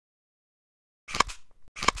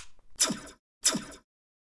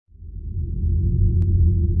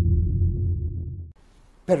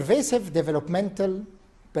pervasive developmental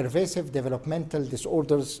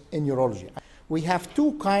disorders in neurology. We have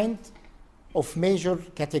two kinds of major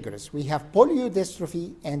categories. We have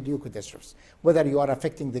polyodystrophy and leukodystrophy, whether you are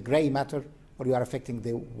affecting the gray matter or you are affecting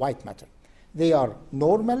the white matter. They are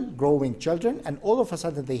normal growing children, and all of a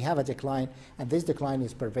sudden they have a decline, and this decline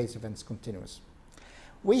is pervasive and it's continuous.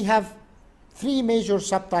 We have three major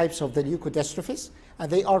subtypes of the leukodystrophies,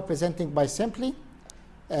 and they are presenting by simply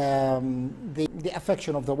the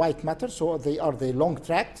affection of the white matter. So they are the long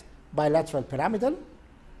tract, bilateral pyramidal,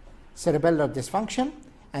 cerebellar dysfunction,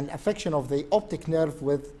 and affection of the optic nerve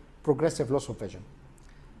with progressive loss of vision.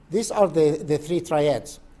 These are the three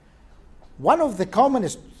triads. One of the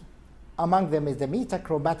commonest among them is the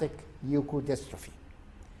metachromatic leukodystrophy.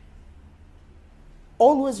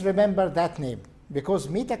 Always remember that name, because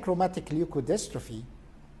metachromatic leukodystrophy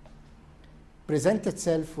presents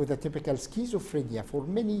itself with a typical schizophrenia for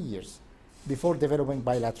many years before developing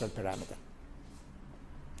bilateral pyramidal.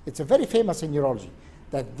 It's a very famous in neurology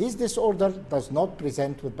that this disorder does not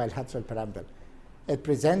present with bilateral pyramidal. It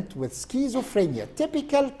presents with schizophrenia,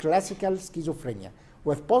 typical classical schizophrenia,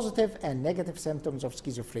 with positive and negative symptoms of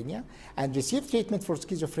schizophrenia, and receive treatment for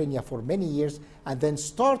schizophrenia for many years, and then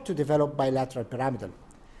start to develop bilateral pyramidal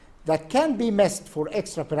that can be missed for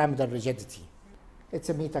extrapyramidal rigidity. It's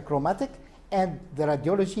a metachromatic, and the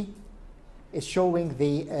radiology is showing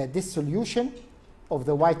the dissolution of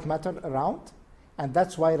the white matter around, and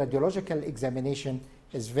that's why radiological examination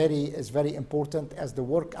is very important as the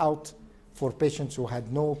workout for patients who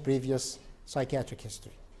had no previous psychiatric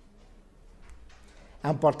history,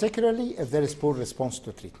 and particularly if there is poor response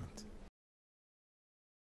to treatment.